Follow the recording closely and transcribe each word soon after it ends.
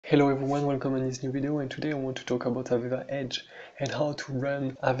Hello everyone, welcome on this new video, and today I want to talk about AVEVA Edge and how to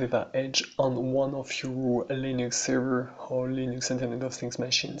run AVEVA Edge on one of your Linux server or Linux Internet of Things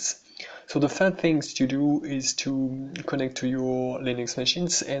machines. So the first things to do is to connect to your Linux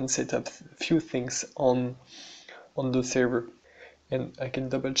machines and set up a few things on the server. And I can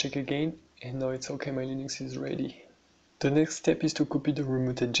double check again, and now it's okay, my Linux is ready. The next step is to copy the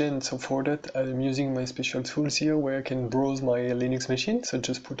remote agent. So for that, I'm using my special tools here where I can browse my Linux machine. So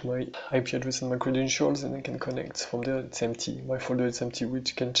just put my IP address and my credentials and I can connect. From there, it's empty. My folder is empty,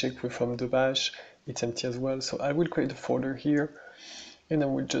 which you can check with from the bash. It's empty as well. So I will create a folder here and I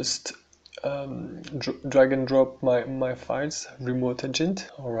will just drag and drop my files, remote agent.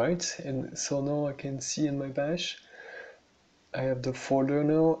 All right. And so now I can see in my bash, I have the folder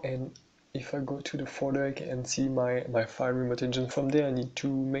now, and if I go to the folder, I can see my file remote agent. From there, I need to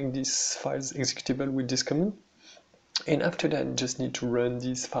make these files executable with this command. And after that, I just need to run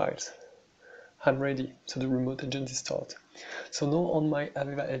these files. I'm ready, so the remote agent is started. So now on my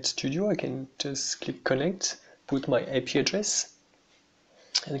AVEVA Edge Studio, I can just click connect, put my IP address,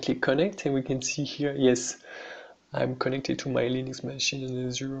 and click connect, and we can see here, yes, I'm connected to my Linux machine and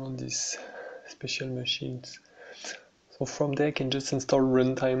Azure on these special machines. So from there I can just install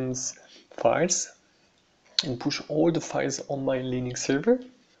runtimes files and push all the files on my Linux server.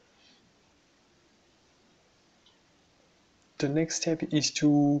 The next step is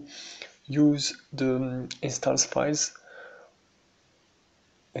to use the installs files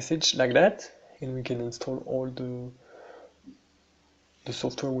message like that, and we can install all the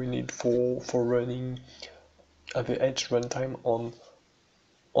software we need for running the Edge runtime on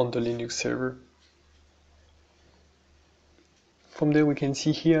the Linux server. From there we can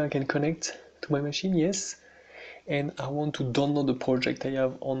see here I can connect to my machine, yes, and I want to download the project I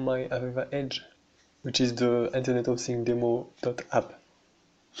have on my AVEVA Edge, which is the Internet of Things demo.app.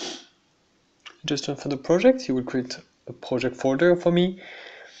 Just for the project, you will create a project folder for me.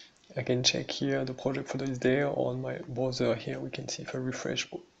 I can check here, the project folder is there on my browser. Here we can see if I refresh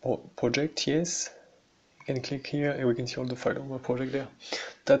project, yes. I can click here and we can see all the files of my project there.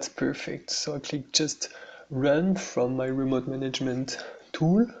 That's perfect. So I click just run from my remote management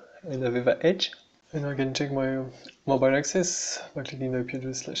tool and AVEVA Edge. And I can check my mobile access by clicking the IP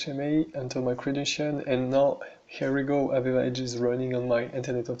address /ma, enter my credential, and now here we go, AVEVA Edge is running on my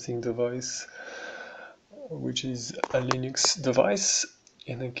Internet of Things device, which is a Linux device,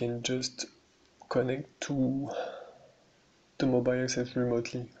 and I can just connect to the mobile access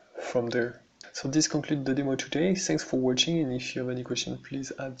remotely from there. So this concludes the demo today. Thanks for watching, and if you have any questions,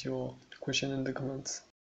 please add your question in the comments.